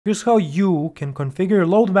Here's how you can configure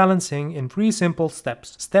load balancing in 3 simple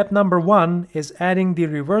steps. Step number 1 is adding the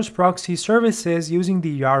reverse proxy services using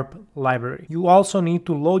the YARP library. You also need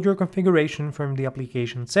to load your configuration from the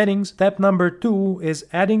application settings. Step number 2 is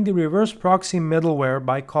adding the reverse proxy middleware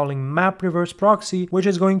by calling map reverse proxy, which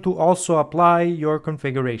is going to also apply your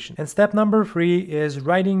configuration. And step number 3 is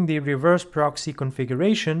writing the reverse proxy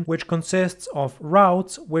configuration, which consists of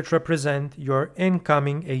routes, which represent your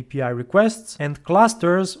incoming API requests, and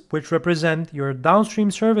clusters, which represent your downstream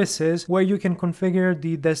services where you can configure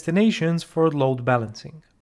the destinations for load balancing.